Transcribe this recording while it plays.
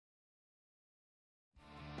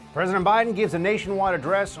President Biden gives a nationwide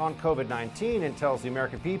address on COVID-19 and tells the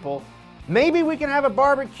American people, maybe we can have a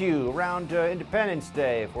barbecue around Independence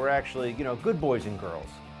Day if we're actually, good boys and girls.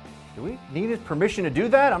 Do we need his permission to do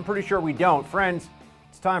that? I'm pretty sure we don't. Friends,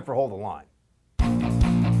 it's time for Hold the Line.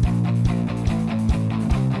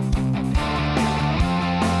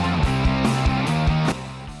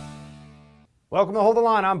 Welcome to Hold the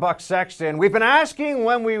Line. I'm Buck Sexton. We've been asking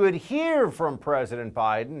when we would hear from President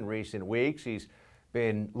Biden in recent weeks. He's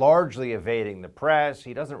been largely evading the press.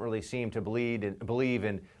 He doesn't really seem to believe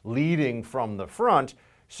in leading from the front.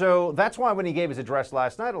 So that's why when he gave his address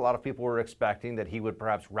last night, a lot of people were expecting that he would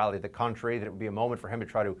perhaps rally the country, that it would be a moment for him to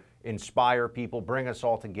try to inspire people, bring us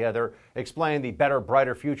all together, explain the better,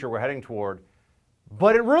 brighter future we're heading toward.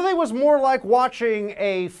 But it really was more like watching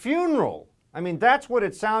a funeral. I mean, that's what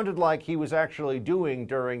it sounded like he was actually doing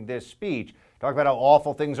during this speech. Talk about how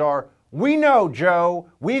awful things are. We know, Joe.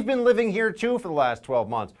 We've been living here, too, for the last 12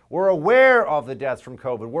 months. We're aware of the deaths from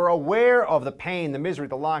COVID. We're aware of the pain, the misery,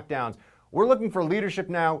 the lockdowns. We're looking for leadership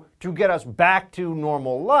now to get us back to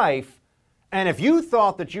normal life. And if you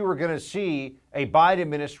thought that you were going to see a Biden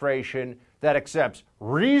administration that accepts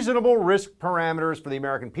reasonable risk parameters for the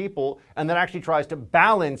American people and that actually tries to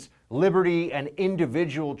balance liberty and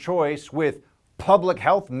individual choice with public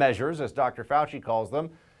health measures, as Dr. Fauci calls them,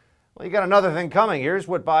 well, you got another thing coming. Here's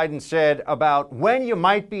what Biden said about when you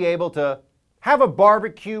might be able to have a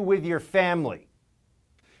barbecue with your family.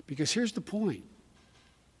 Because here's the point.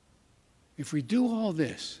 If we do all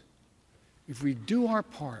this, if we do our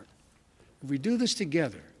part, if we do this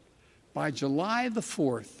together, by July the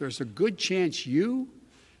 4th, there's a good chance you,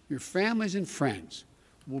 your families and friends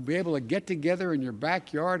will be able to get together in your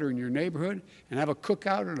backyard or in your neighborhood and have a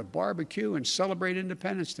cookout and a barbecue and celebrate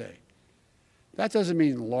Independence Day. That doesn't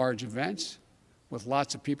mean large events with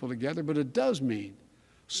lots of people together, but it does mean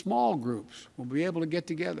small groups will be able to get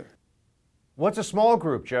together. What's a small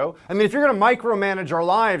group, Joe? I mean, if you're going to micromanage our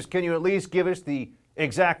lives, can you at least give us the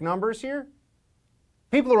exact numbers here?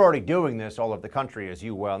 People are already doing this all over the country, as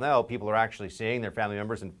you well know. People are actually seeing their family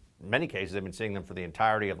members. In many cases, they've been seeing them for the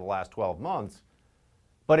entirety of the last 12 months.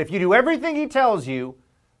 But if you do everything he tells you,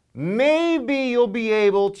 maybe you'll be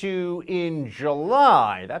able to, in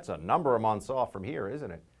July, that's a number of months off from here,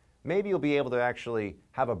 isn't it? Maybe you'll be able to actually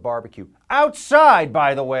have a barbecue outside,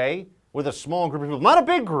 by the way, with a small group of people, not a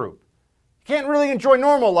big group. Can't really enjoy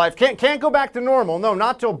normal life, can't go back to normal. No,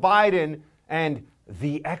 not till Biden and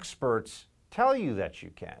the experts tell you that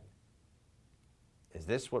you can. Is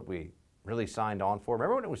this what we really signed on for?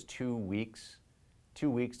 Remember when it was 2 weeks? 2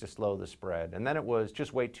 weeks to slow the spread. And then it was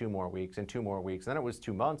just wait 2 more weeks and 2 more weeks. And then it was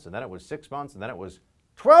 2 months. And then it was 6 months. And then it was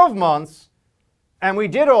 12 months. And we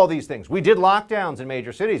did all these things. We did lockdowns in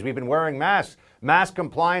major cities. We've been wearing masks. Mask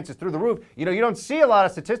compliance is through the roof. You don't see a lot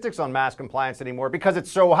of statistics on mask compliance anymore because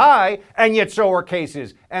it's so high, and yet so are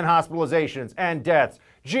cases and hospitalizations and deaths.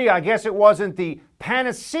 Gee, I guess it wasn't the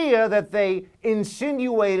panacea that they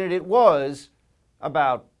insinuated it was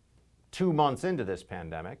about 2 months into this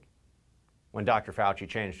pandemic, when Dr. Fauci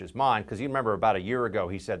changed his mind, because you remember about a year ago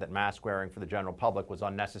he said that mask wearing for the general public was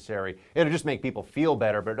unnecessary. It'll just make people feel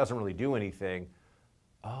better, but it doesn't really do anything.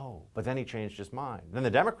 Oh, but then he changed his mind. Then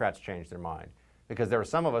the Democrats changed their mind, because there are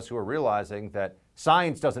some of us who are realizing that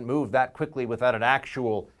science doesn't move that quickly without an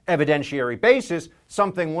actual evidentiary basis.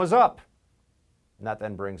 Something was up. And that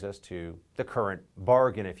then brings us to the current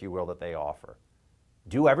bargain, if you will, that they offer.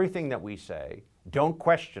 Do everything that we say, don't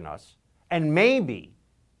question us, and maybe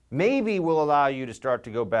we'll allow you to start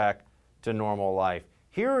to go back to normal life.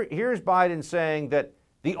 Here's Biden saying that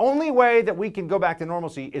the only way that we can go back to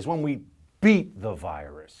normalcy is when we beat the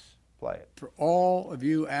virus. Play it. For all of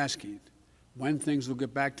you asking when things will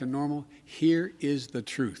get back to normal, here is the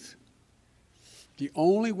truth. The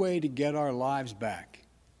only way to get our lives back,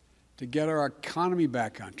 to get our economy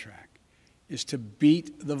back on track, is to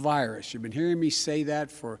beat the virus. You've been hearing me say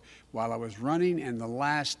that for while I was running and the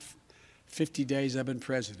last 50 days I've been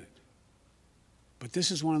president. But this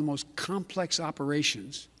is one of the most complex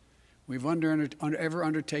operations we've ever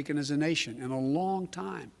undertaken as a nation in a long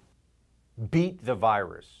time. Beat the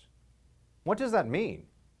virus. What does that mean?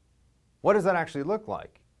 What does that actually look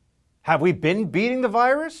like? Have we been beating the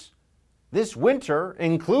virus? This winter,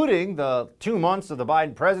 including the 2 months of the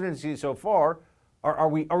Biden presidency so far, are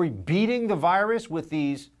we beating the virus with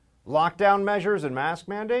these lockdown measures and mask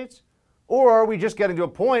mandates? Or are we just getting to a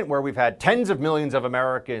point where we've had tens of millions of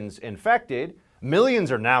Americans infected,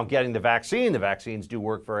 millions are now getting the vaccine, the vaccines do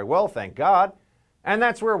work very well, thank God, and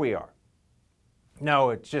that's where we are.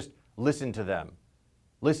 No, it's just listen to them.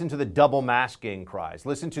 Listen to the double masking cries.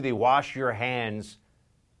 Listen to the wash your hands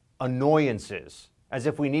annoyances as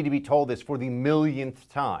if we need to be told this for the millionth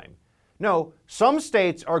time. No, some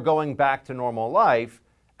states are going back to normal life,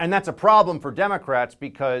 and that's a problem for Democrats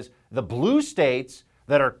because the blue states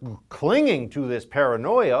that are clinging to this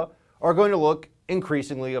paranoia are going to look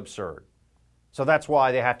increasingly absurd. So that's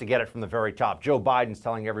why they have to get it from the very top. Joe Biden's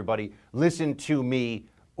telling everybody, listen to me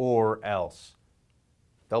or else.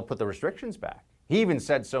 They'll put the restrictions back. He even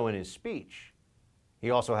said so in his speech. He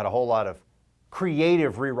also had a whole lot of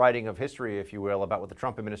creative rewriting of history, if you will, about what the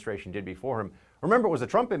Trump administration did before him. Remember, it was the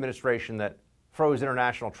Trump administration that froze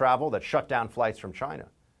international travel, that shut down flights from China.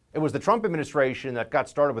 It was the Trump administration that got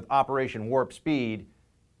started with Operation Warp Speed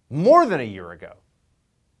more than a year ago.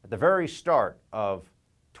 At the very start of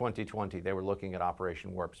 2020, they were looking at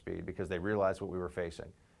Operation Warp Speed because they realized what we were facing.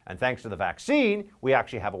 And thanks to the vaccine, we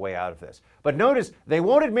actually have a way out of this. But notice, they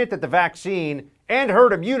won't admit that the vaccine and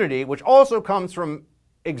herd immunity, which also comes from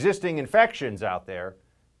existing infections out there,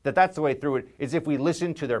 that's the way through it, is if we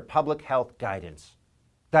listen to their public health guidance.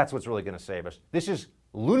 That's what's really going to save us. This is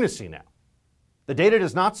lunacy now. The data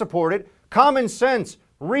does not support it. Common sense,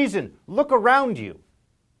 reason, look around you.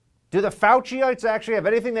 Do the Fauciites actually have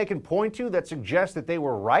anything they can point to that suggests that they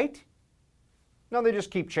were right? No, they just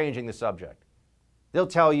keep changing the subject. They'll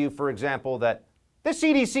tell you, for example, that the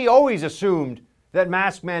CDC always assumed that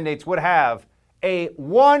mask mandates would have a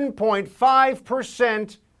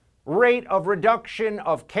 1.5% rate of reduction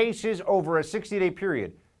of cases over a 60-day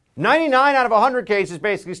period. 99 out of 100 cases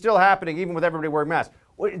basically still happening, even with everybody wearing masks.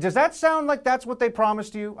 Does that sound like that's what they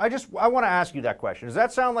promised you? I want to ask you that question. Does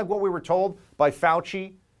that sound like what we were told by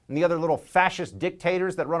Fauci and the other little fascist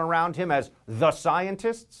dictators that run around him as the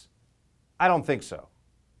scientists? I don't think so.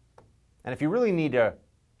 And if you really need to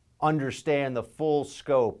understand the full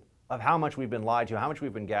scope of how much we've been lied to, how much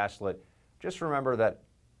we've been gaslit, just remember that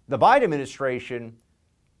the Biden administration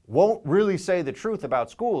won't really say the truth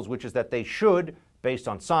about schools, which is that they should, based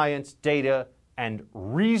on science, data, and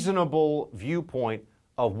reasonable viewpoint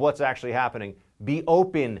of what's actually happening, be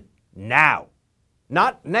open now.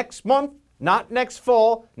 Not next month, not next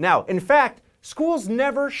fall, now. In fact, schools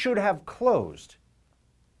never should have closed.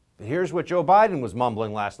 But here's what Joe Biden was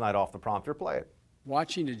mumbling last night off the prompter. Play it.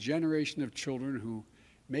 Watching a generation of children who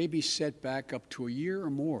may be set back up to a year or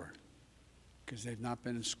more because they've not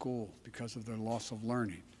been in school because of their loss of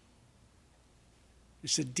learning.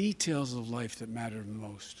 It's the details of life that matter the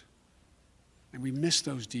most. And we miss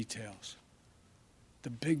those details. The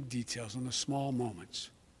big details and the small moments.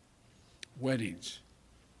 Weddings,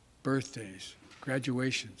 birthdays,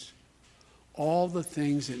 graduations. All the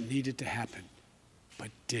things that needed to happen, but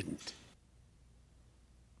didn't.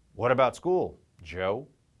 What about school, Joe?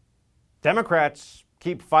 Democrats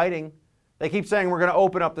keep fighting. They keep saying we're going to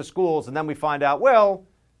open up the schools, and then we find out, well,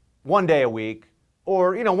 one day a week,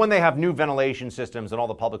 or, when they have new ventilation systems in all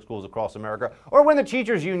the public schools across America, or when the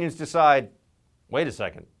teachers' unions decide, wait a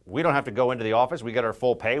second, we don't have to go into the office, we get our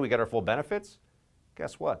full pay, we get our full benefits.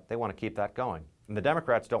 Guess what? They want to keep that going. And the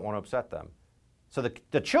Democrats don't want to upset them. So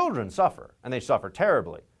the children suffer, and they suffer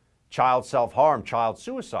terribly. Child self-harm, child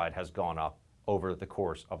suicide has gone up over the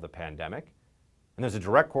course of the pandemic. And there's a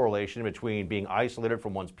direct correlation between being isolated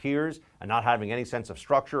from one's peers and not having any sense of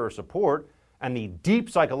structure or support, and the deep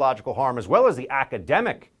psychological harm, as well as the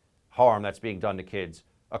academic harm that's being done to kids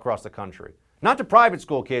across the country. Not to private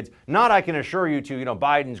school kids, not, I can assure you, to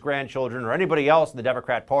Biden's grandchildren or anybody else in the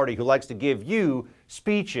Democrat Party who likes to give you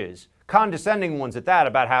speeches, condescending ones at that,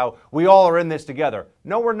 about how we all are in this together.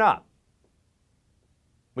 No, we're not.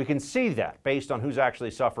 We can see that based on who's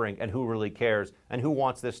actually suffering and who really cares and who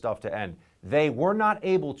wants this stuff to end. They were not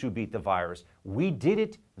able to beat the virus. We did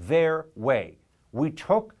it their way. We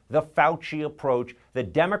took the Fauci approach. The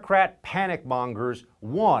Democrat panic mongers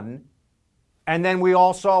won, and then we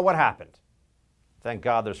all saw what happened. Thank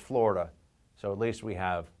God there's Florida, so at least we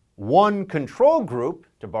have one control group,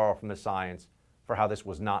 to borrow from the science, for how this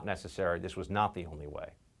was not necessary. This was not the only way.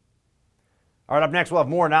 All right, up next, we'll have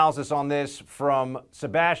more analysis on this from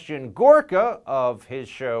Sebastian Gorka of his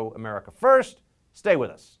show America First. Stay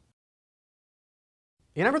with us.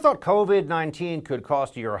 You never thought COVID-19 could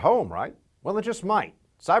cost you your home, right? Well, it just might.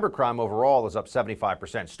 Cybercrime overall is up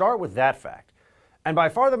 75%. Start with that fact. And by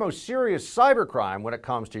far the most serious cybercrime when it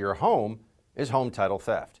comes to your home is home title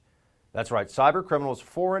theft. That's right, cyber criminals,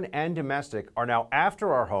 foreign and domestic, are now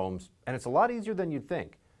after our homes, and it's a lot easier than you'd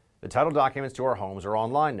think. The title documents to our homes are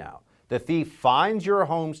online now. The thief finds your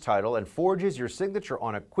home's title and forges your signature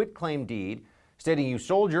on a quitclaim deed stating you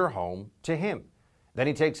sold your home to him. Then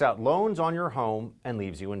he takes out loans on your home and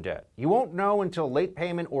leaves you in debt. You won't know until late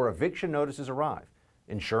payment or eviction notices arrive.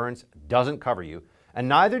 Insurance doesn't cover you, and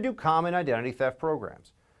neither do common identity theft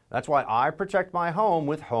programs. That's why I protect my home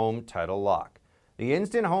with Home Title Lock. The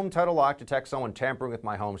instant home title lock detects someone tampering with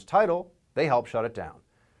my home's title. They help shut it down.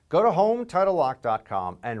 Go to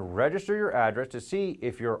HomeTitleLock.com and register your address to see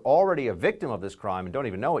if you're already a victim of this crime and don't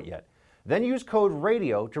even know it yet. Then use code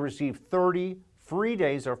RADIO to receive 30 free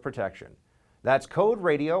days of protection. That's code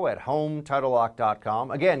RADIO at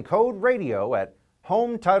HomeTitleLock.com. Again, code RADIO at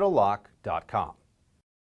HomeTitleLock.com.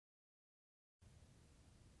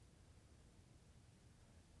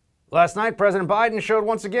 Last night, President Biden showed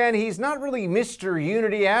once again he's not really Mr.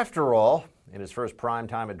 Unity after all. In his first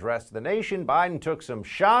primetime address to the nation, Biden took some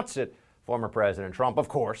shots at former President Trump, of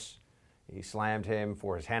course. He slammed him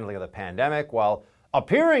for his handling of the pandemic while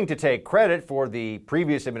appearing to take credit for the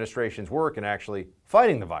previous administration's work in actually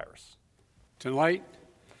fighting the virus. Tonight,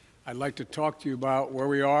 I'd like to talk to you about where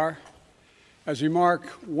we are as we mark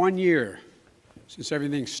 1 year since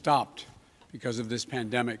everything stopped because of this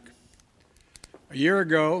pandemic. A year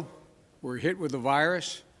ago, we were hit with a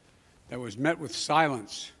virus that was met with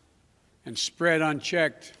silence and spread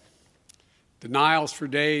unchecked. Denials for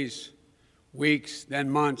days, weeks,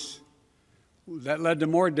 then months. That led to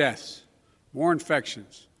more deaths, more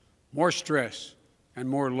infections, more stress, and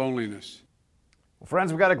more loneliness. Well,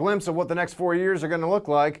 friends, we've got a glimpse of what the next 4 years are going to look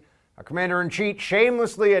like. Our Commander-in-Chief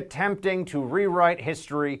shamelessly attempting to rewrite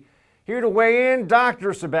history. Here to weigh in,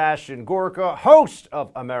 Dr. Sebastian Gorka, host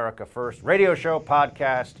of America First radio show,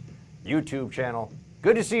 podcast, YouTube channel.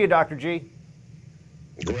 Good to see you, Dr. G.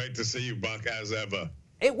 Great to see you, Buck, as ever.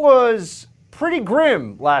 It was pretty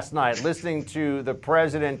grim last night listening to the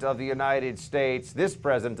President of the United States, this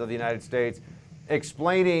President of the United States,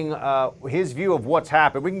 explaining his view of what's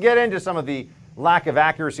happened. We can get into some of the lack of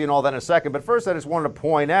accuracy and all that in a second, but first I just wanted to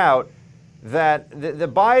point out that the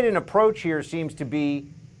Biden approach here seems to be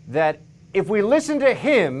that if we listen to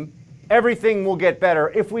him, everything will get better.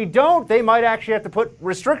 If we don't, they might actually have to put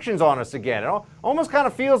restrictions on us again. It almost kind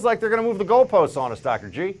of feels like they're going to move the goalposts on us, Dr.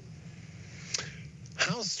 G.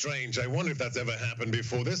 How strange. I wonder if that's ever happened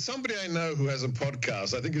before. There's somebody I know who has a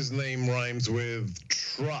podcast. I think his name rhymes with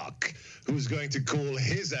truck, who's going to call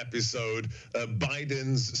his episode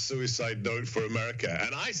Biden's Suicide Note for America.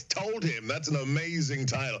 And I told him that's an amazing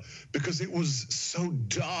title because it was so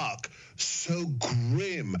dark, so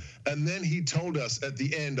grim. And then he told us at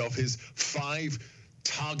the end of his 5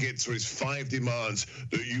 targets or his 5 demands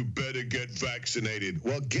that you better get vaccinated.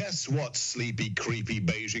 Well, guess what, sleepy, creepy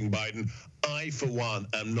Beijing Biden? I, for one,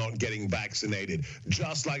 am not getting vaccinated.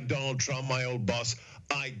 Just like Donald Trump, my old boss,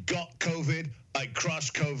 I got COVID, I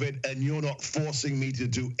crushed COVID, and you're not forcing me to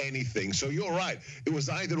do anything. So you're right. It was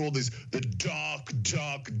either all the dark,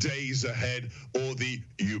 dark days ahead or the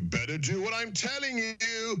you better do what I'm telling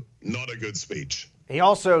you. Not a good speech. He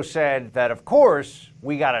also said that, of course,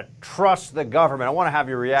 we got to trust the government. I want to have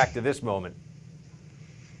you react to this moment.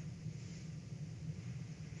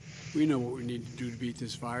 We know what we need to do to beat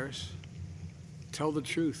this virus. Tell the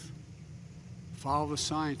truth. Follow the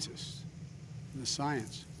scientists and the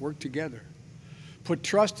science. Work together. Put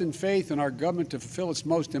trust and faith in our government to fulfill its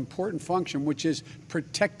most important function, which is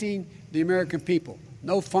protecting the American people.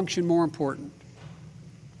 No function more important.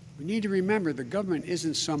 We need to remember the government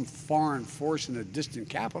isn't some foreign force in a distant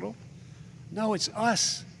capital. No, it's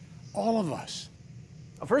us, all of us.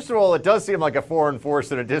 First of all, it does seem like a foreign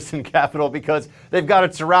force in a distant capital because they've got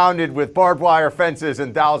it surrounded with barbed wire fences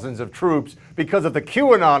and thousands of troops because of the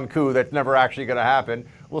QAnon coup that's never actually going to happen.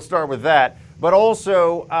 We'll start with that. But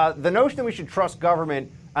also, the notion that we should trust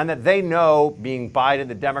government and that they know, being Biden,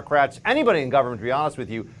 the Democrats, anybody in government, to be honest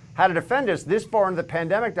with you, how to defend us this far into the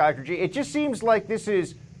pandemic, Dr. G, it just seems like this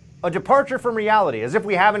is a departure from reality, as if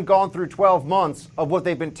we haven't gone through 12 months of what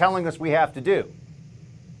they've been telling us we have to do.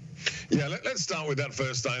 Yeah, let's start with that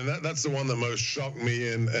first time. That's the one that most shocked me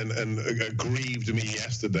and grieved me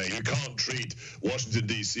yesterday. You can't treat Washington,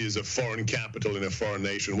 D.C. as a foreign capital in a foreign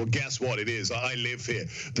nation. Well, guess what it is? I live here.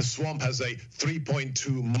 The swamp has a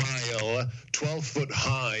 3.2-mile,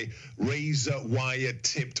 12-foot-high,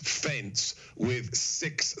 razor-wire-tipped fence with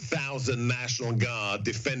 6,000 National Guard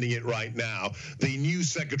defending it right now. The new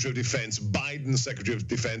Secretary of Defense, Biden's Secretary of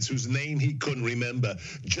Defense, whose name he couldn't remember,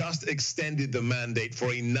 just extended the mandate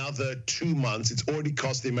for another 2 months. It's already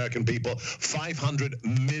cost the American people $500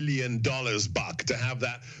 million, Buck, to have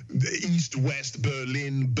that east-west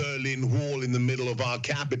Berlin Wall in the middle of our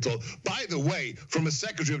capital. By the way, from a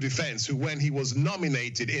Secretary of Defense who, when he was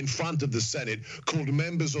nominated in front of the Senate, called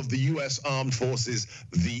members of the U.S. Armed Forces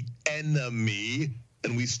the enemy,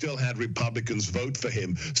 and we still had Republicans vote for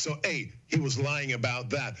him. So A, he was lying about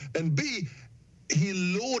that, and B, he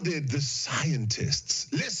lauded the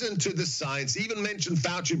scientists. Listen to the science, even mentioned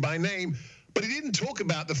Fauci by name. But he didn't talk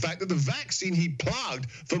about the fact that the vaccine he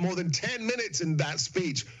plugged for more than 10 minutes in that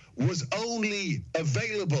speech was only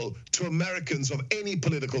available to Americans of any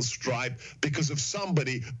political stripe because of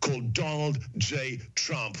somebody called Donald J.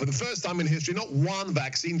 Trump. For the first time in history, not one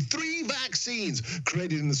vaccine, 3 vaccines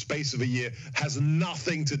created in the space of a year has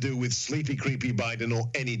nothing to do with sleepy, creepy Biden or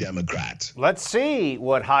any Democrat. Let's see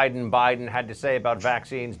what Hayden Biden had to say about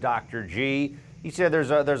vaccines, Dr. G. He said there's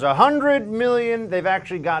 100 million. They've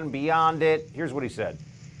actually gotten beyond it. Here's what he said.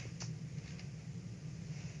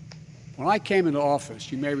 When I came into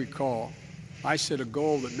office, you may recall, I set a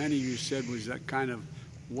goal that many of you said was that kind of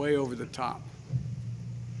way over the top.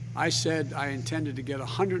 I said I intended to get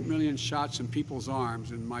 100 million shots in people's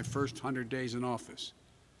arms in my first 100 days in office.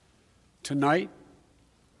 Tonight,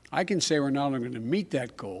 I can say we're not only going to meet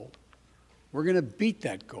that goal, we're going to beat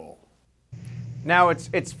that goal. Now,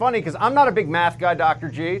 it's funny because I'm not a big math guy, Dr.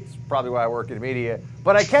 G. It's probably why I work in media.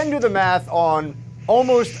 But I can do the math on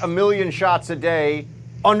almost 1 million shots a day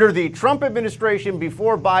under the Trump administration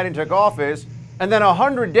before Biden took office. And then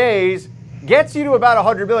 100 days gets you to about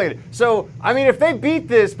 100 million. So, I mean, if they beat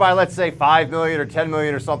this by, let's say, 5 million or 10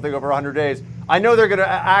 million or something over 100 days, I know they're going to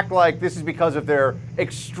act like this is because of their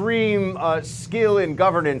extreme skill in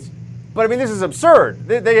governance. But I mean, this is absurd.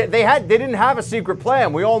 They didn't have a secret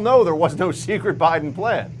plan. We all know there was no secret Biden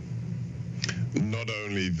plan. Not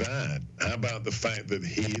only that, how about the fact that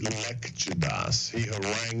he lectured us, he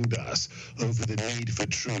harangued us over the need for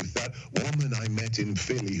truth? That woman I met in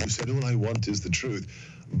Philly who said, all I want is the truth.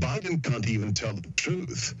 Biden can't even tell the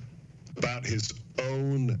truth about his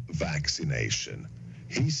own vaccination.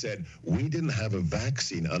 He said, we didn't have a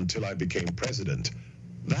vaccine until I became president.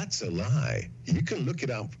 That's a lie. You can look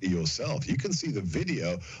it up yourself. You can see the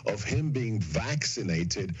video of him being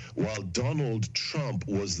vaccinated while Donald Trump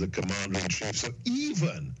was the commander-in-chief. So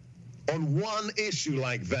even on one issue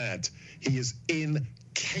like that, he is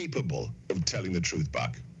incapable of telling the truth,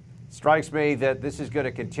 Buck. Strikes me that this is going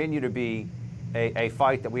to continue to be a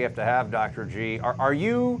fight that we have to have, Dr. G. Are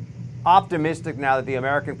you optimistic now that the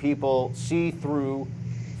American people see through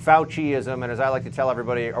Fauciism, and as I like to tell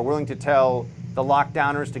everybody, are willing to tell the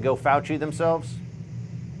lockdowners to go Fauci themselves?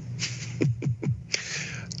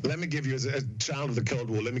 Let me give you, as a child of the Cold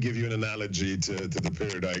War, let me give you an analogy to the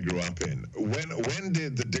period I grew up in. When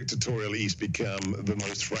did the dictatorial East become the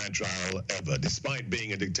most fragile ever, despite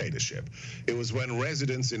being a dictatorship? It was when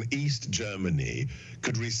residents in East Germany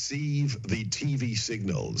could receive the TV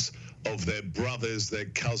signals of their brothers, their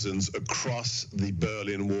cousins across the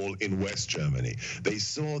Berlin Wall in West Germany. They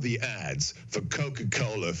saw the ads for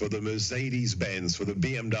Coca-Cola, for the Mercedes-Benz, for the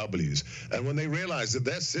BMWs. And when they realized that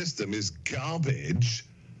their system is garbage,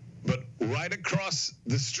 but right across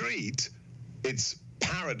the street, it's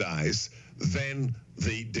paradise, then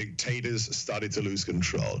the dictators started to lose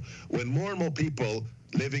control. When more and more people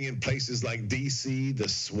living in places like DC, the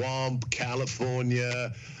swamp,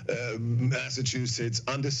 California, Massachusetts,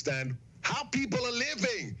 understand how people are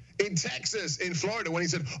living in Texas, in Florida, when he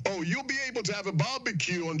said, oh, you'll be able to have a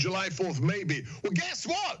barbecue on July 4th, maybe. Well, guess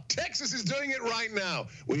what? Texas is doing it right now.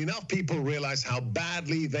 When enough people realize how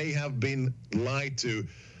badly they have been lied to,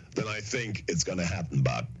 then I think it's going to happen,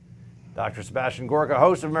 Bob. Dr. Sebastian Gorka,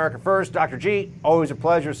 host of America First. Dr. G, always a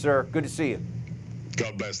pleasure, sir. Good to see you.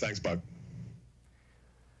 God bless. Thanks, Buck.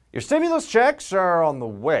 Your stimulus checks are on the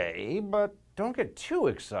way, but don't get too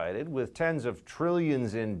excited. With tens of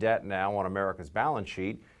trillions in debt now on America's balance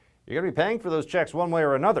sheet, you're going to be paying for those checks one way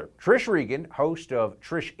or another. Trish Regan, host of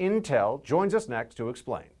Trish Intel, joins us next to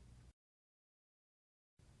explain.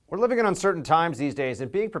 We're living in uncertain times these days,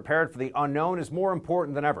 and being prepared for the unknown is more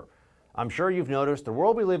important than ever. I'm sure you've noticed the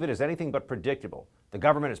world we live in is anything but predictable. The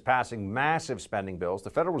government is passing massive spending bills. The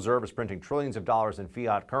Federal Reserve is printing trillions of dollars in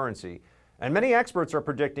fiat currency. And many experts are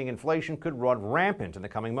predicting inflation could run rampant in the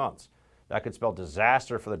coming months. That could spell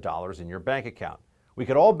disaster for the dollars in your bank account. We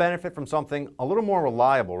could all benefit from something a little more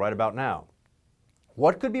reliable right about now.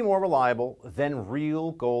 What could be more reliable than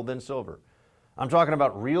real gold and silver? I'm talking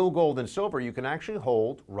about real gold and silver you can actually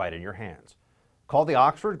hold right in your hands. Call the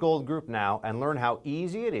Oxford Gold Group now and learn how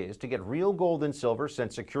easy it is to get real gold and silver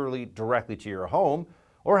sent securely directly to your home,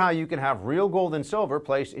 or how you can have real gold and silver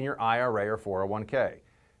placed in your IRA or 401k.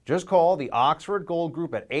 Just call the Oxford Gold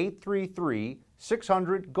Group at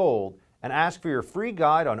 833-600-GOLD and ask for your free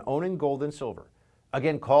guide on owning gold and silver.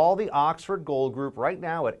 Again, call the Oxford Gold Group right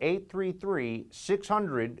now at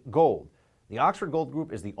 833-600-GOLD. The Oxford Gold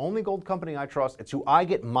Group is the only gold company I trust. It's who I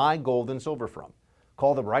get my gold and silver from.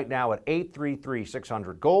 Call them right now at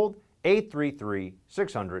 833-600-GOLD,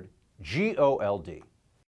 833-600-GOLD.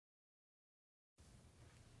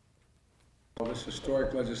 All this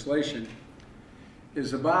historic legislation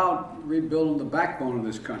is about rebuilding the backbone of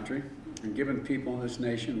this country and giving people in this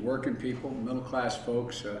nation, working people, middle-class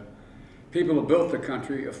folks, people who built the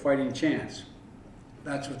country, a fighting chance.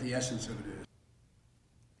 That's what the essence of it is.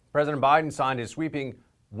 President Biden signed his sweeping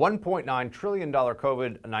 $1.9 trillion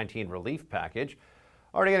COVID-19 relief package,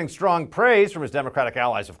 already getting strong praise from his Democratic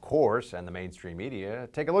allies, of course, and the mainstream media.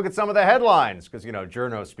 Take a look at some of the headlines, because,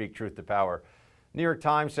 journos speak truth to power. New York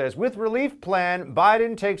Times says, with relief plan,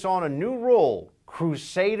 Biden takes on a new role,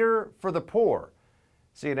 crusader for the poor.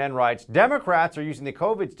 CNN writes, Democrats are using the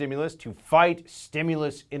COVID stimulus to fight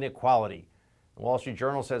stimulus inequality. The Wall Street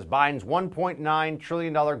Journal says Biden's $1.9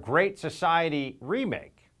 trillion Great Society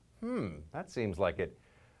remake. That seems like it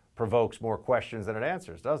provokes more questions than it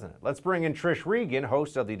answers, doesn't it? Let's bring in Trish Regan,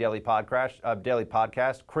 host of the daily podcast,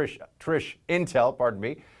 Trish Intel, pardon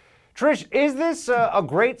me. Trish, is this a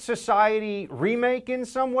Great Society remake in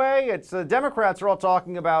some way? It's the Democrats are all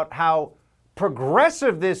talking about how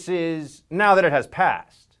progressive this is now that it has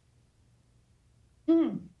passed.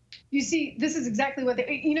 You see, this is exactly what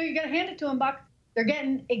they, you got to hand it to them, Buck. They're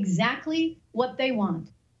getting exactly what they want.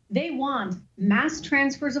 They want mass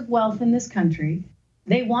transfers of wealth in this country.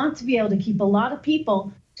 They want to be able to keep a lot of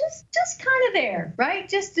people just kind of there, right?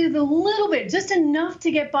 Just do the little bit, just enough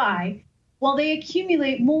to get by while they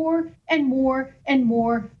accumulate more and more and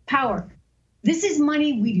more power. This is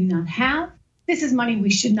money we do not have. This is money we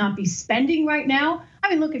should not be spending right now. I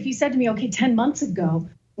mean, look, if you said to me, okay, 10 months ago,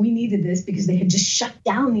 we needed this because they had just shut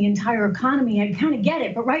down the entire economy, I'd kind of get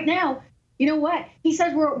it. But right now, you know what? He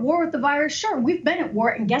says we're at war with the virus. Sure, we've been at war.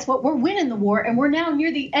 And guess what? We're winning the war. And we're now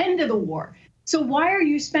near the end of the war. So why are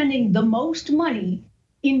you spending the most money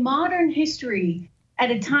in modern history at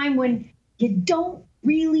a time when you don't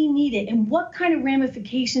really need it? And what kind of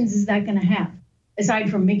ramifications is that going to have? Aside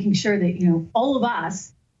from making sure that, all of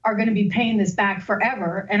us are going to be paying this back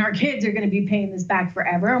forever, and our kids are going to be paying this back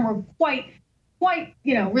forever. And we're quite,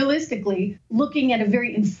 realistically looking at a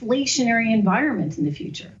very inflationary environment in the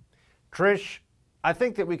future. Trish, I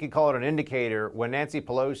think that we could call it an indicator when Nancy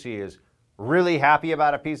Pelosi is really happy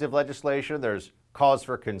about a piece of legislation, there's cause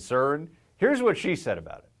for concern. Here's what she said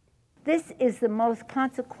about it. This is the most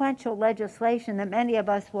consequential legislation that many of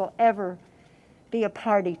us will ever be a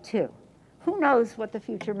party to. Who knows what the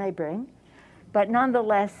future may bring? But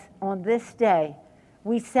nonetheless, on this day,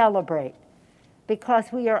 we celebrate because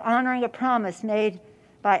we are honoring a promise made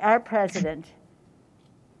by our president,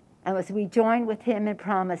 and as we join with him in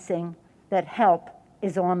promising that help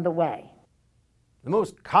is on the way. The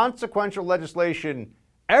most consequential legislation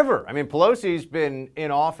ever. I mean, Pelosi's been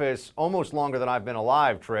in office almost longer than I've been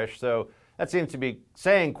alive, Trish, so that seems to be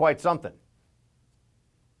saying quite something.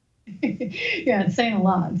 Yeah, it's saying a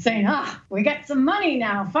lot. It's saying, we got some money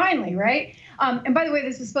now, finally, right? And by the way,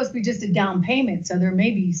 this is supposed to be just a down payment, so there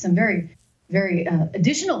may be some very, very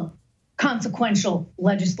additional consequential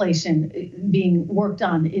legislation being worked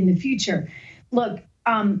on in the future. Look,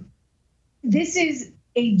 this is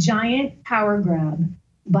a giant power grab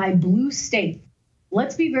by blue states.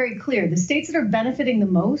 Let's be very clear. The states that are benefiting the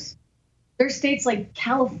most, they're states like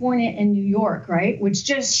California and New York, right? Which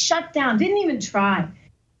just shut down, didn't even try.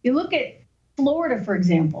 You look at Florida, for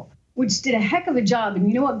example, which did a heck of a job. And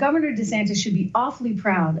you know what? Governor DeSantis should be awfully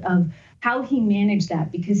proud of how he managed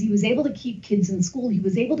that, because he was able to keep kids in school. He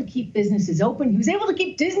was able to keep businesses open. He was able to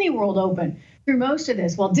keep Disney World open through most of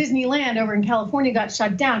this, while Disneyland over in California got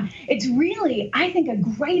shut down. It's really, I think, a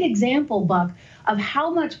great example, Buck, of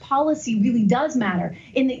how much policy really does matter,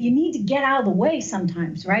 in that you need to get out of the way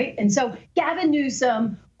sometimes, right? And so Gavin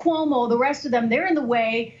Newsom, Cuomo, the rest of them, they're in the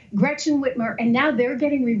way, Gretchen Whitmer, and now they're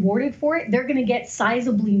getting rewarded for it. They're going to get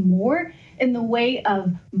sizably more in the way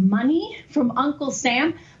of money from Uncle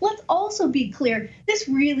Sam. Let's also be clear, this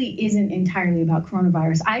really isn't entirely about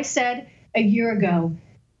coronavirus. I said a year ago,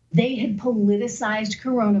 they had politicized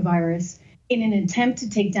coronavirus in an attempt to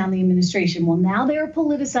take down the administration. Well, now they are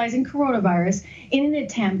politicizing coronavirus in an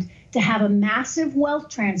attempt to have a massive wealth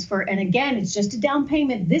transfer. And again, it's just a down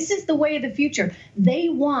payment. This is the way of the future. They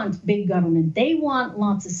want big government. They want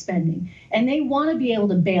lots of spending. And they want to be able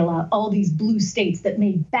to bail out all these blue states that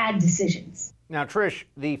made bad decisions. Now, Trish,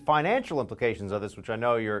 the financial implications of this, which I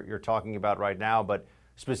know you're talking about right now, but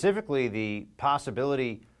specifically the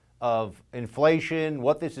possibility of inflation,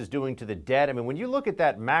 what this is doing to the debt. I mean, when you look at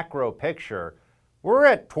that macro picture, we're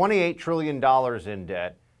at $28 trillion in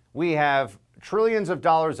debt. We have trillions of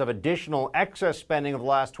dollars of additional excess spending of the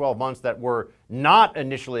last 12 months that were not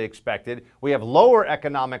initially expected. We have lower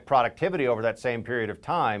economic productivity over that same period of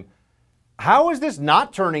time. How is this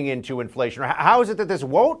not turning into inflation? Or how is it that this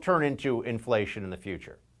won't turn into inflation in the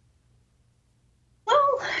future?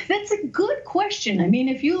 Well, that's a good question. I mean,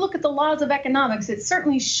 if you look at the laws of economics, it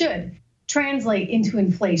certainly should translate into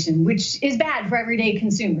inflation, which is bad for everyday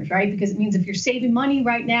consumers, right? Because it means if you're saving money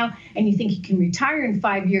right now and you think you can retire in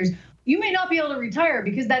 5 years, you may not be able to retire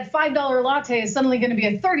because that $5 latte is suddenly going to be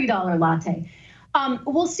a $30 latte.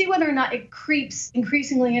 We'll see whether or not it creeps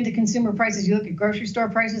increasingly into consumer prices. You look at grocery store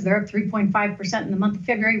prices, they're up 3.5% in the month of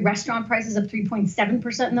February. Restaurant prices up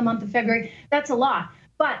 3.7% in the month of February. That's a lot.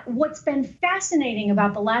 But what's been fascinating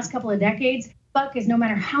about the last couple of decades, Buck, is no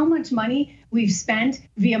matter how much money we've spent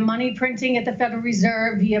via money printing at the Federal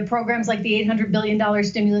Reserve, via programs like the $800 billion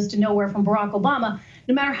stimulus to nowhere from Barack Obama,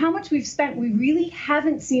 no matter how much we've spent, we really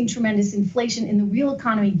haven't seen tremendous inflation in the real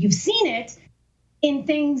economy. You've seen it in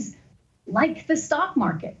things like the stock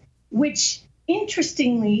market, which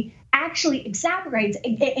interestingly actually exaggerates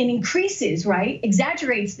and increases, right?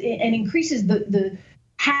 Exaggerates and increases the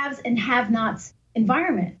haves and have-nots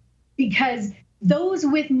environment, because those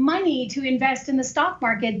with money to invest in the stock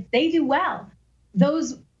market, they do well.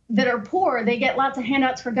 Those that are poor, they get lots of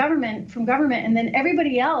handouts from government, and then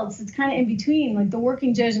everybody else, it's kind of in between, like the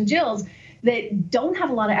working Joes and Jills that don't have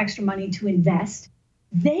a lot of extra money to invest,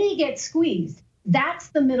 they get squeezed. That's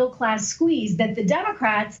the middle class squeeze that the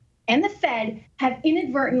Democrats and the Fed have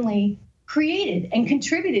inadvertently created and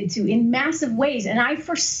contributed to in massive ways. And I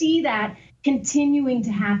foresee that continuing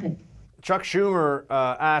to happen. Chuck Schumer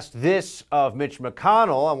asked this of Mitch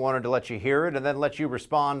McConnell. I wanted to let you hear it and then let you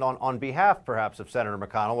respond on behalf, perhaps, of Senator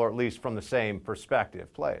McConnell, or at least from the same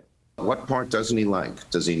perspective. Play it. What part doesn't he like?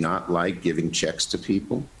 Does he not like giving checks to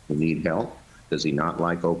people who need help? Does he not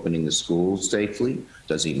like opening the schools safely?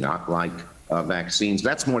 Does he not like vaccines?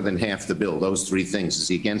 That's more than half the bill, those three things. Is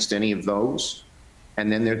he against any of those?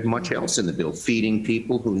 And then there's much else in the bill, feeding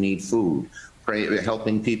people who need food,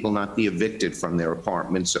 helping people not be evicted from their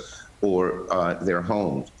apartments or their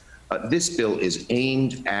homes. This bill is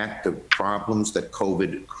aimed at the problems that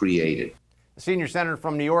COVID created. The senior senator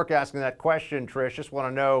from New York asking that question, Trish. Just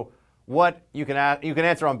want to know what you can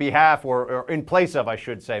answer on behalf or in place of, I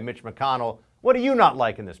should say, Mitch McConnell. What do you not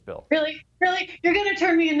like in this bill? Really? You're going to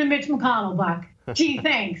turn me into Mitch McConnell, Buck. Gee,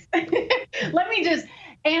 thanks. Let me just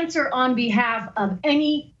answer on behalf of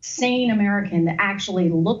any sane American that actually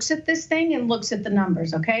looks at this thing and looks at the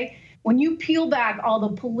numbers, okay? When you peel back all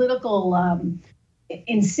the political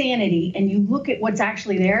insanity and you look at what's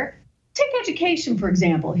actually there, take education, for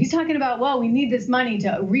example. He's talking about, well, we need this money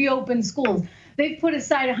to reopen schools. They've put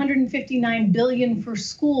aside $159 billion for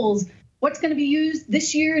schools. What's going to be used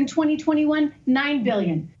this year in 2021? $9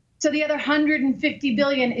 billion. So the other $150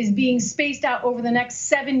 billion is being spaced out over the next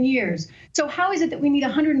 7 years. So how is it that we need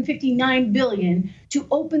 $159 billion to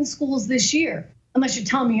open schools this year? Unless you're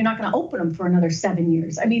telling me you're not going to open them for another 7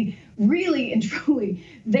 years. I mean, really and truly,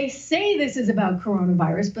 they say this is about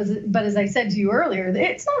coronavirus, but as I said to you earlier,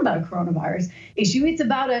 it's not about a coronavirus issue. It's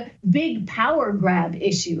about a big power grab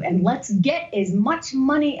issue. And let's get as much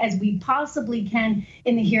money as we possibly can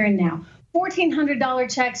in the here and now.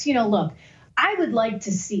 $1,400 checks, look, I would like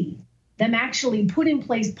to see them actually put in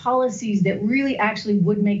place policies that really actually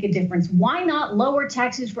would make a difference. Why not lower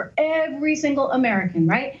taxes for every single American,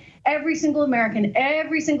 right? Every single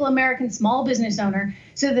American small business owner,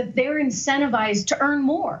 so that they're incentivized to earn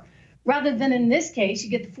more. Rather than in this case,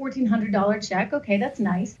 you get the $1,400 check. Okay, that's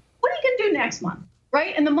nice. What are you going to do next month,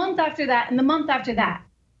 right? And the month after that, and the month after that.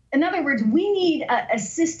 In other words, we need a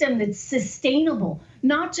system that's sustainable,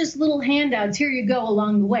 not just little handouts. Here you go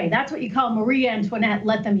along the way. That's what you call Marie Antoinette,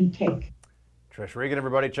 let them eat cake. Trish Regan,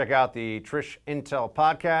 everybody, check out the Trish Intel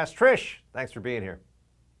podcast. Trish, thanks for being here.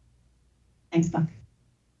 Thanks, Buck.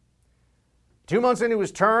 2 months into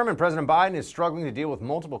his term, and President Biden is struggling to deal with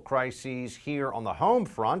multiple crises here on the home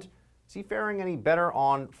front. Is he faring any better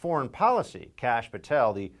on foreign policy? Kash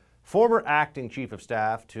Patel, the former acting chief of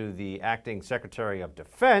staff to the acting secretary of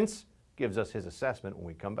defense, gives us his assessment when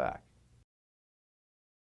we come back.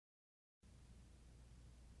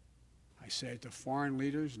 I say it to foreign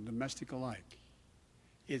leaders and domestic alike.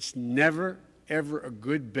 It's never, ever a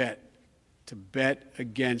good bet to bet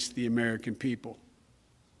against the American people.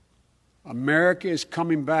 America is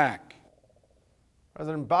coming back.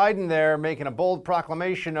 President Biden there making a bold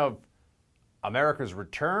proclamation of America's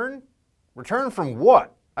return? Return from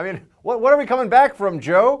what? I mean, what are we coming back from,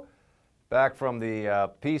 Joe? Back from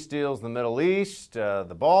the peace deals in the Middle East,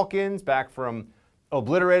 the Balkans, back from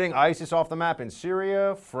obliterating ISIS off the map in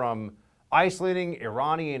Syria, from isolating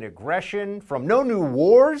Iranian aggression, from no new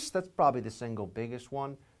wars. That's probably the single biggest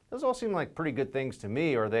one. Those all seem like pretty good things to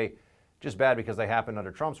me, or are they just bad because they happened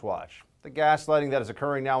under Trump's watch? The gaslighting that is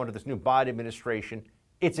occurring now under this new Biden administration,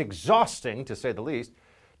 it's exhausting, to say the least.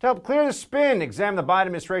 To help clear the spin, examine the Biden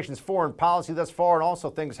administration's foreign policy thus far and also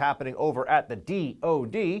things happening over at the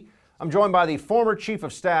DOD, I'm joined by the former Chief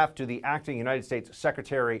of Staff to the acting United States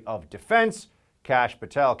Secretary of Defense, Kash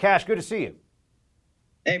Patel. Kash, good to see you.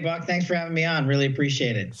 Hey, Buck, thanks for having me on. Really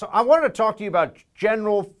appreciate it. So I wanted to talk to you about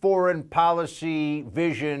general foreign policy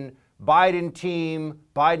vision, Biden team,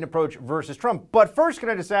 Biden approach versus Trump. But first, can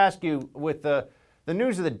I just ask you, with the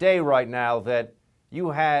news of the day right now, that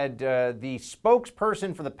you had the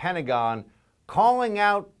spokesperson for the Pentagon calling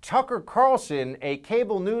out Tucker Carlson, a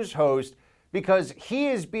cable news host, because he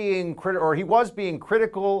was being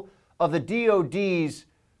critical of the DOD's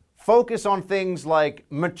focus on things like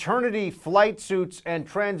maternity flight suits and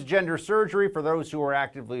transgender surgery for those who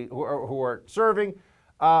are serving.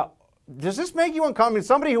 Does this make you uncomfortable?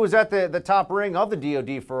 Somebody who was at the top ring of the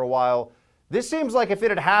DOD for a while, this seems like if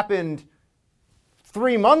it had happened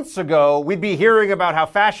 3 months ago, we'd be hearing about how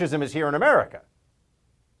fascism is here in America.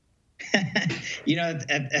 You know,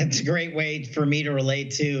 that's a great way for me to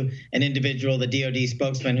relate to an individual, the DOD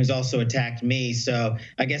spokesman, who's also attacked me. So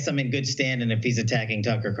I guess I'm in good standing if he's attacking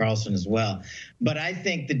Tucker Carlson as well. But I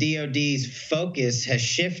think the DOD's focus has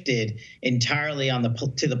shifted entirely on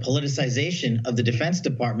to the politicization of the Defense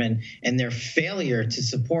Department and their failure to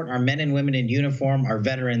support our men and women in uniform, our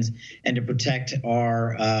veterans, and to protect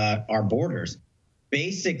our borders.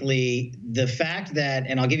 Basically, the fact that,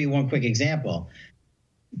 and I'll give you one quick example.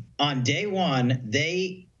 On day one,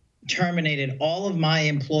 they terminated all of my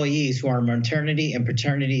employees who are on maternity and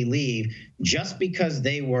paternity leave just because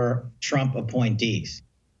they were Trump appointees.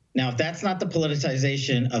 Now, if that's not the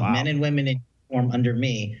politicization of men and women in uniform under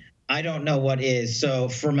me, I don't know what is. So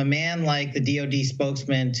from a man like the DOD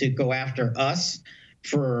spokesman to go after us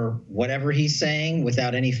for whatever he's saying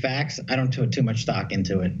without any facts, I don't put too much stock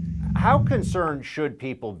into it. How concerned should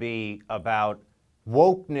people be about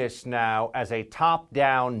wokeness now as a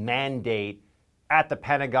top-down mandate at the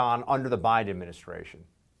Pentagon under the Biden administration?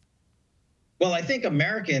 Well, I think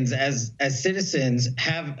Americans as citizens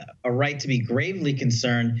have a right to be gravely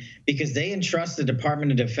concerned because they entrust the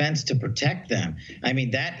Department of Defense to protect them. I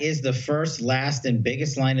mean, that is the first, last, and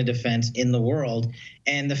biggest line of defense in the world.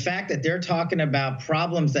 And the fact that they're talking about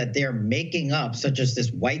problems that they're making up, such as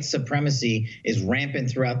this white supremacy is rampant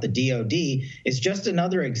throughout the DOD, is just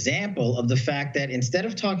another example of the fact that instead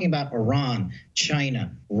of talking about Iran,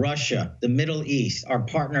 China, Russia, the Middle East, our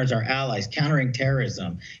partners, our allies, countering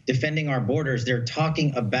terrorism, defending our borders, they're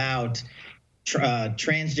talking about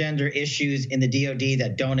transgender issues in the DOD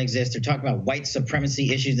that don't exist. They're talking about white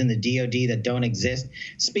supremacy issues in the DOD that don't exist.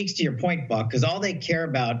 Speaks to your point, Buck, because all they care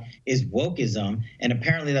about is wokeism, and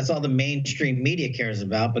apparently that's all the mainstream media cares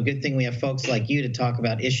about. But good thing we have folks like you to talk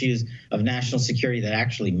about issues of national security that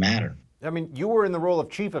actually matter. I mean, you were in the role of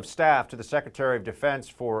Chief of Staff to the Secretary of Defense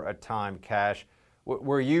for a time, Kash.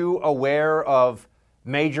 Were you aware of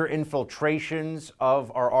major infiltrations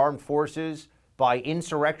of our armed forces by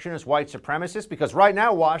insurrectionist white supremacists? Because right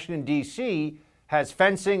now, Washington, D.C. has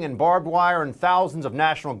fencing and barbed wire and thousands of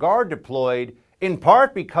National Guard deployed, in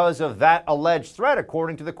part because of that alleged threat,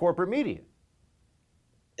 according to the corporate media.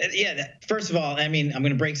 Yeah, first of all, I mean, I'm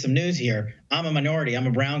going to break some news here. I'm a minority. I'm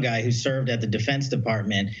a brown guy who served at the Defense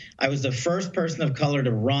Department. I was the first person of color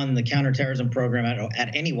to run the counterterrorism program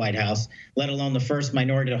at any White House, let alone the first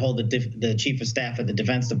minority to hold the Chief of Staff at the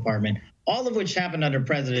Defense Department, all of which happened under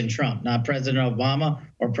President Trump, not President Obama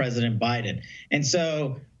or President Biden. And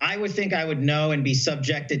so I would think I would know and be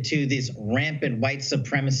subjected to this rampant white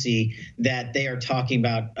supremacy that they are talking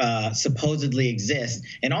about supposedly exists.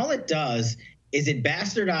 And all it does is it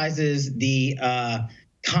bastardizes the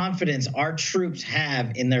confidence our troops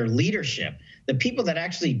have in their leadership. The people that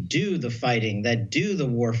actually do the fighting, that do the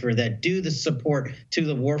warfare, that do the support to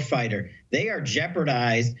the warfighter, they are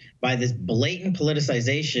jeopardized by this blatant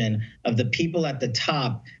politicization of the people at the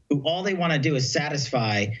top who all they want to do is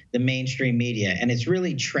satisfy the mainstream media. And it's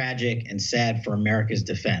really tragic and sad for America's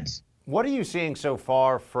defense. What are you seeing so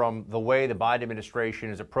far from the way the Biden administration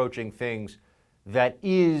is approaching things that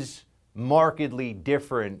is markedly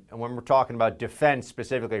different, and when we're talking about defense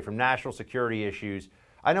specifically, from national security issues?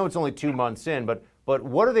 I know it's only 2 months in, but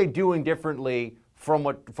what are they doing differently from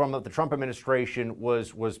what the Trump administration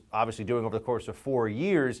was obviously doing over the course of 4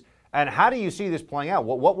 years? And how do you see this playing out?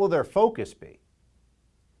 What will their focus be?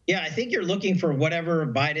 Yeah, I think you're looking for whatever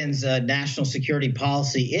Biden's national security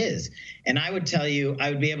policy is. And I would tell you, I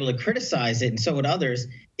would be able to criticize it, and so would others,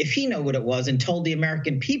 if he knew what it was and told the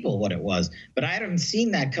American people what it was. But I haven't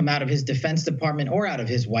seen that come out of his Defense Department or out of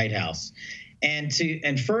his White House. And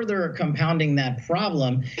further compounding that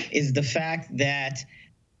problem is the fact that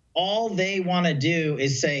all they want to do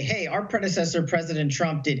is say, hey, our predecessor, President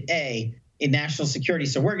Trump, did A. in national security,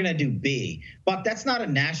 so we're going to do B. Buck, that's not a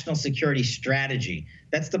national security strategy.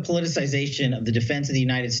 That's the politicization of the defense of the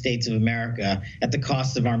United States of America at the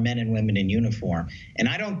cost of our men and women in uniform. And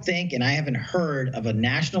I don't think, and I haven't heard of a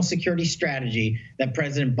national security strategy that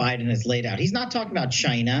President Biden has laid out. He's not talking about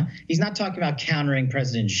China. He's not talking about countering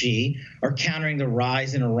President Xi or countering the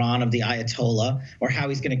rise in Iran of the Ayatollah, or how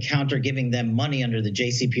he's going to counter giving them money under the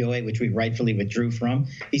JCPOA, which we rightfully withdrew from.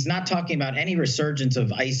 He's not talking about any resurgence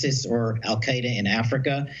of ISIS or Al-Qaeda in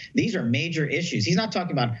Africa. These are major issues. He's not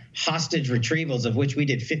talking about hostage retrievals, of which we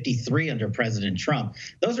did 53 under President Trump.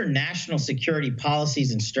 Those are national security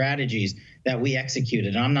policies and strategies that we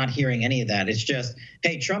executed. And I'm not hearing any of that. It's just,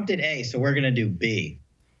 hey, Trump did A, so we're going to do B.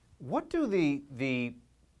 What do the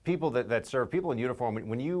people that serve, people in uniform,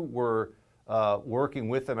 when you were working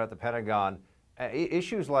with them at the Pentagon,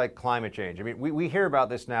 issues like climate change? I mean, we hear about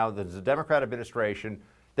this now. There's a Democrat administration.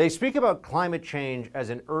 They speak about climate change as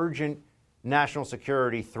an urgent national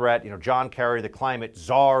security threat. You know, John Kerry, the climate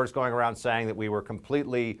czar, is going around saying that we were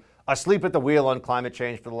completely asleep at the wheel on climate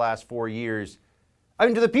change for the last 4 years. I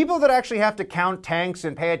mean, do the people that actually have to count tanks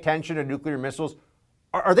and pay attention to nuclear missiles,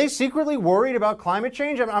 are they secretly worried about climate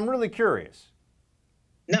change? I'm really curious.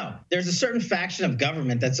 No, there's a certain faction of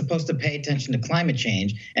government that's supposed to pay attention to climate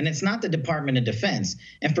change, and it's not the Department of Defense.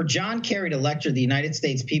 And for John Kerry to lecture the United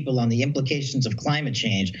States people on the implications of climate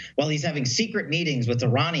change while he's having secret meetings with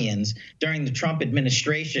Iranians during the Trump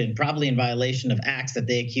administration, probably in violation of acts that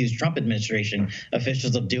they accuse Trump administration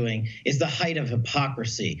officials of doing, is the height of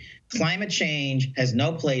hypocrisy. Climate change has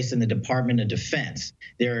no place in the Department of Defense.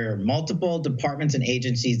 There are multiple departments and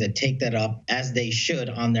agencies that take that up, as they should,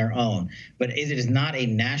 on their own. But it is not a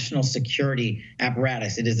national security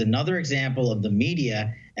apparatus. It is another example of the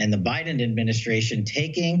media and the Biden administration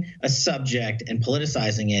taking a subject and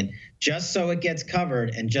politicizing it just so it gets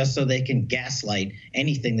covered and just so they can gaslight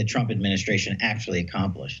anything the Trump administration actually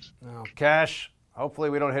accomplished. Oh, Cash, hopefully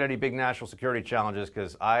we don't hit any big national security challenges,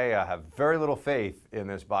 because I have very little faith in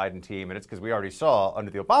this Biden team, and it's because we already saw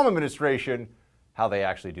under the Obama administration how they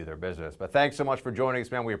actually do their business. But thanks so much for joining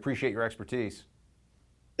us, man. We appreciate your expertise.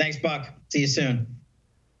 Thanks, Buck. See you soon.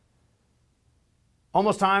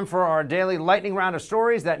 Almost time for our daily lightning round of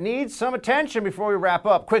stories that need some attention before we wrap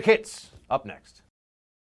up. Quick hits up next.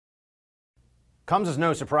 Comes as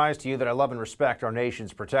no surprise to you that I love and respect our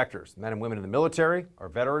nation's protectors, men and women in the military, our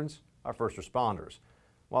veterans, our first responders.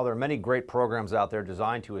 While there are many great programs out there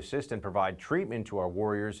designed to assist and provide treatment to our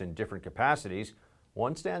warriors in different capacities,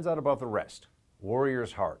 one stands out above the rest: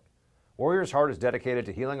 Warrior's Heart. Warrior's Heart is dedicated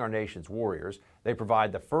to healing our nation's warriors. They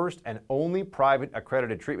provide the first and only private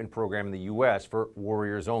accredited treatment program in the U.S. for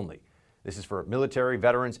warriors only. This is for military,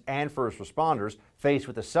 veterans, and first responders faced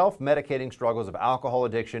with the self-medicating struggles of alcohol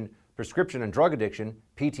addiction, prescription and drug addiction,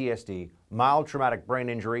 PTSD, mild traumatic brain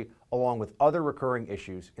injury, along with other recurring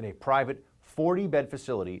issues in a private 40-bed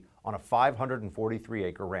facility on a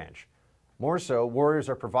 543-acre ranch. More so, warriors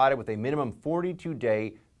are provided with a minimum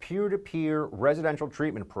 42-day peer-to-peer residential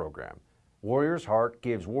treatment program. Warrior's Heart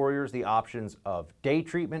gives warriors the options of day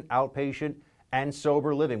treatment, outpatient, and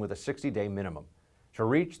sober living with a 60-day minimum. To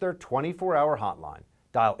reach their 24-hour hotline,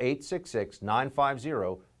 dial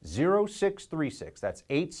 866-950-0636. That's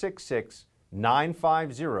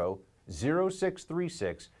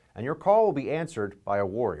 866-950-0636, and your call will be answered by a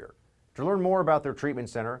warrior. To learn more about their treatment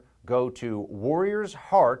center, go to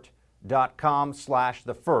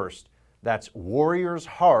warriorsheart.com/thefirst. That's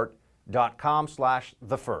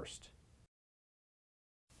warriorsheart.com/thefirst.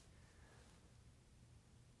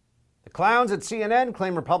 The clowns at CNN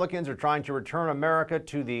claim Republicans are trying to return America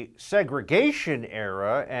to the segregation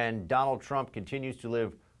era, and Donald Trump continues to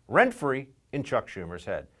live rent-free in Chuck Schumer's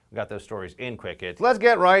head. We got those stories in quick hits. Let's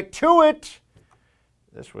get right to it.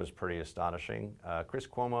 This was pretty astonishing. Chris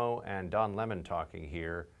Cuomo and Don Lemon talking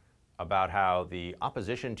here about how the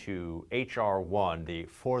opposition to H.R. 1, the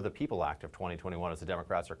For the People Act of 2021, as the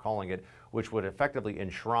Democrats are calling it, which would effectively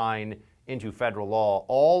enshrine into federal law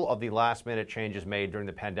all of the last-minute changes made during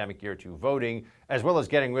the pandemic year to voting, as well as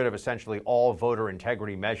getting rid of essentially all voter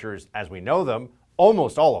integrity measures as we know them,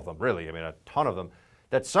 almost all of them, really, I mean, a ton of them,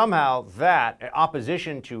 that somehow that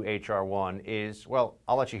opposition to H.R. 1 is, well,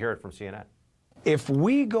 I'll let you hear it from CNN. If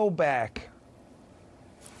we go back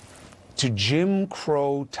to Jim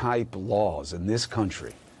Crow type laws in this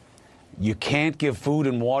country, you can't give food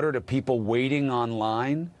and water to people waiting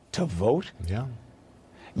online to vote. Yeah.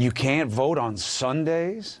 You can't vote on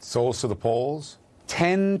Sundays. Souls to the polls.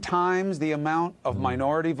 10 times the amount of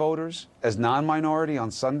minority voters as non-minority on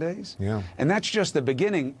Sundays. Yeah. And that's just the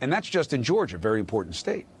beginning, and that's just in Georgia, a very important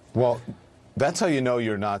state. Well, that's how you know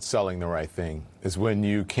you're not selling the right thing, is when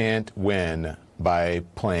you can't win by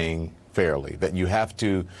playing fairly, that you have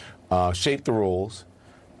to shape the rules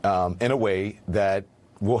in a way that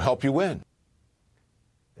will help you win.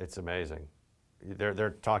 It's amazing.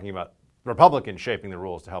 They're talking about Republicans shaping the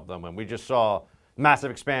rules to help them win. We just saw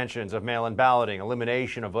massive expansions of mail-in balloting,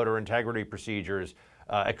 elimination of voter integrity procedures,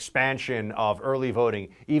 expansion of early voting,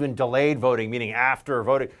 even delayed voting, meaning after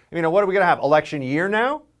voting. You know, what are we going to have? Election year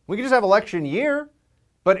now? We can just have election year.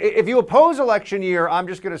 But if you oppose election year, I'm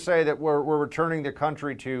just going to say that we're returning the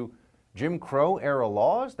country to Jim Crow era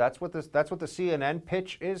laws. That's what the CNN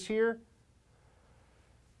pitch is here.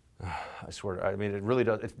 I swear, I mean, it really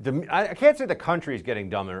does. I can't say the country is getting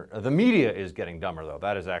dumber. The media is getting dumber, though.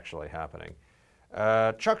 That is actually happening.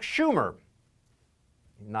 Chuck Schumer,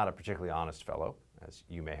 not a particularly honest fellow, as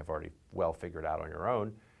you may have already well figured out on your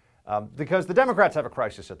own, because the Democrats have a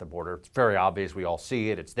crisis at the border. It's very obvious. We all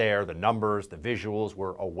see it. It's there. The numbers, the visuals.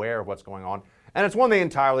 We're aware of what's going on. And it's one they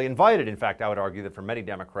entirely invited. In fact, I would argue that for many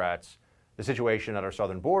Democrats, the situation at our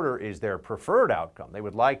southern border is their preferred outcome. They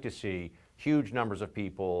would like to see huge numbers of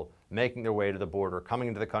people making their way to the border, coming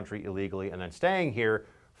into the country illegally, and then staying here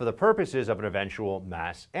for the purposes of an eventual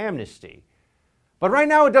mass amnesty. But right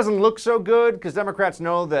now it doesn't look so good because Democrats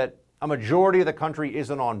know that a majority of the country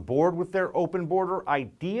isn't on board with their open border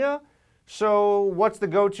idea. So what's the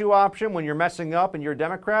go-to option when you're messing up and you're a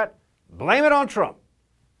Democrat? Blame it on Trump.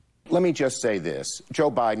 Let me just say this. Joe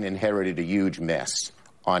Biden inherited a huge mess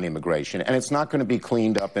on immigration, and it's not going to be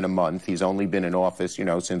cleaned up in a month. He's only been in office,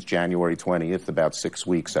 since January 20th, about 6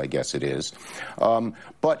 weeks, I guess it is.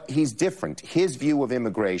 But he's different. His view of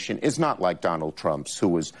immigration is not like Donald Trump's, who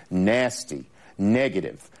was nasty,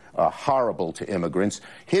 negative, horrible to immigrants.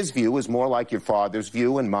 His view is more like your father's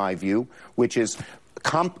view and my view, which is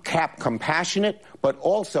compassionate, but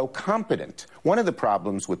also competent. One of the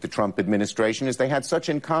problems with the Trump administration is they had such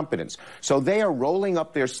incompetence. So they are rolling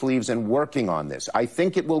up their sleeves and working on this. I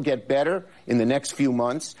think it will get better in the next few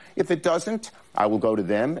months. If it doesn't, I will go to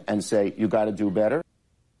them and say, you got to do better.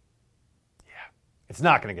 Yeah, it's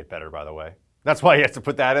not going to get better, by the way. That's why he has to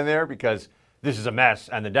put that in there, because this is a mess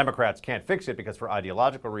and the Democrats can't fix it because for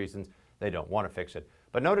ideological reasons, they don't want to fix it.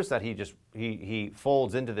 But notice that he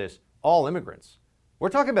folds into this all immigrants. We're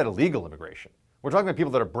talking about illegal immigration. We're talking about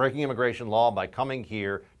people that are breaking immigration law by coming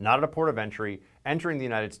here, not at a port of entry, entering the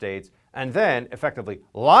United States, and then effectively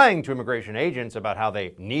lying to immigration agents about how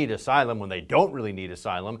they need asylum when they don't really need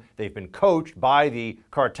asylum. They've been coached by the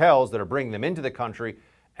cartels that are bringing them into the country,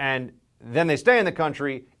 and then they stay in the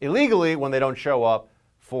country illegally when they don't show up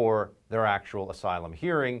for their actual asylum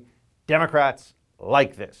hearing. Democrats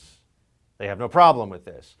like this. They have no problem with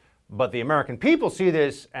this. But the American people see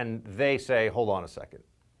this and they say, hold on a second.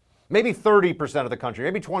 Maybe 30% of the country,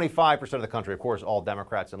 maybe 25% of the country, of course, all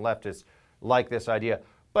Democrats and leftists like this idea.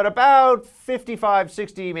 But about 55,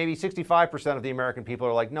 60, maybe 65% of the American people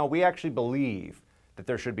are like, no, we actually believe that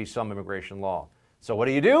there should be some immigration law. So what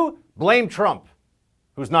do? Blame Trump,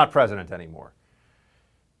 who's not president anymore.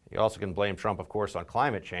 You also can blame Trump, of course, on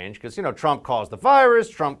climate change because, Trump caused the virus,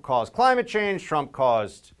 Trump caused climate change, Trump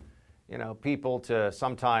caused, people to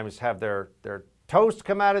sometimes have their toast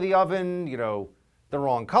come out of the oven, the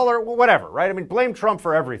wrong color, whatever, right? I mean, blame Trump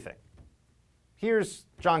for everything. Here's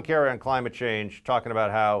John Kerry on climate change talking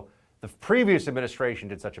about how the previous administration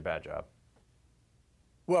did such a bad job.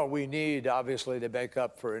 Well, we need, obviously, to make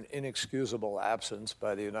up for an inexcusable absence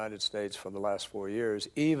by the United States for the last 4 years,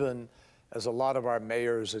 even as a lot of our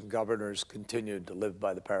mayors and governors continued to live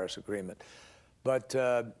by the Paris Agreement. But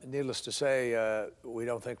needless to say, we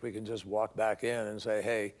don't think we can just walk back in and say,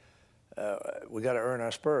 hey, we got to earn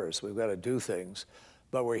our spurs. We've got to do things.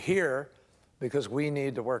 But we're here because we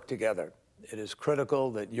need to work together. It is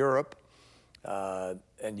critical that Europe and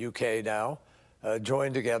UK now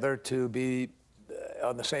join together to be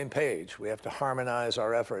on the same page. We have to harmonize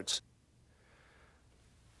our efforts.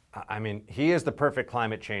 I mean, he is the perfect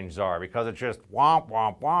climate change czar because it's just womp,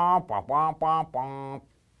 womp, womp, womp, womp, womp, womp.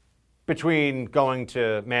 Between going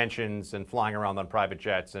to mansions and flying around on private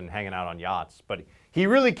jets and hanging out on yachts. But he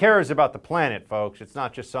really cares about the planet, folks. It's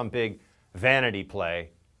not just some big vanity play.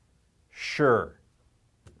 Sure.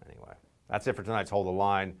 Anyway, that's it for tonight's Hold the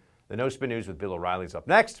Line. The No Spin News with Bill O'Reilly's up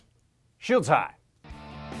next. Shields high.